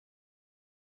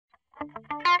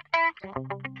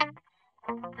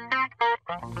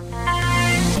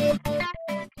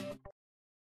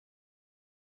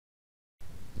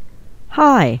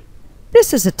Hi,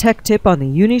 this is a tech tip on the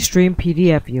UniStream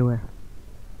PDF Viewer.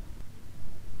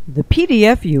 The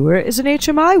PDF Viewer is an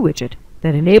HMI widget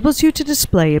that enables you to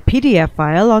display a PDF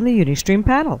file on the UniStream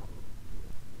panel.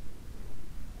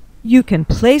 You can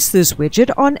place this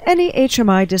widget on any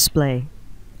HMI display.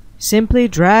 Simply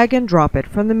drag and drop it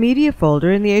from the Media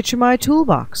folder in the HMI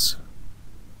toolbox.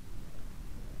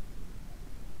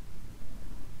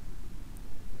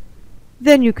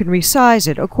 Then you can resize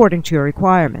it according to your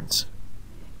requirements.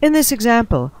 In this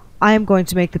example, I am going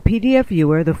to make the PDF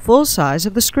Viewer the full size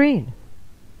of the screen.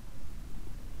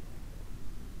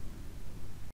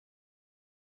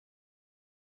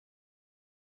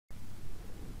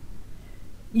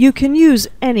 You can use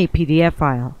any PDF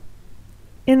file.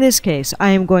 In this case, I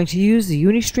am going to use the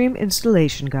UniStream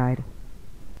installation guide.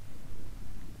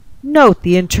 Note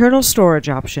the internal storage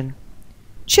option.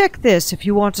 Check this if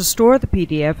you want to store the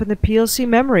PDF in the PLC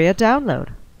memory at download.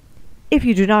 If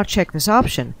you do not check this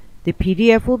option, the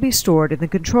PDF will be stored in the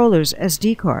controller's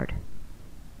SD card.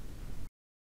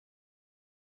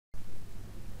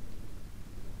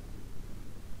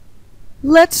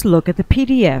 Let's look at the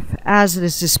PDF as it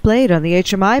is displayed on the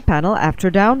HMI panel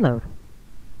after download.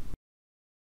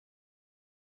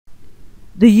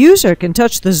 The user can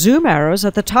touch the zoom arrows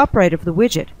at the top right of the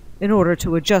widget in order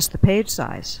to adjust the page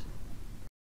size.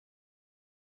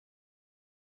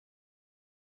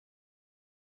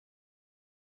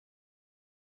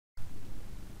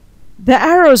 The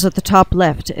arrows at the top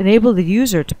left enable the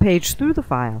user to page through the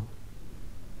file.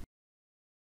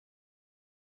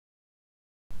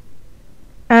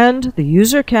 And the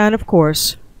user can, of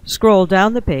course, scroll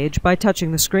down the page by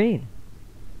touching the screen.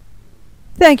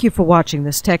 Thank you for watching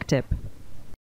this tech tip.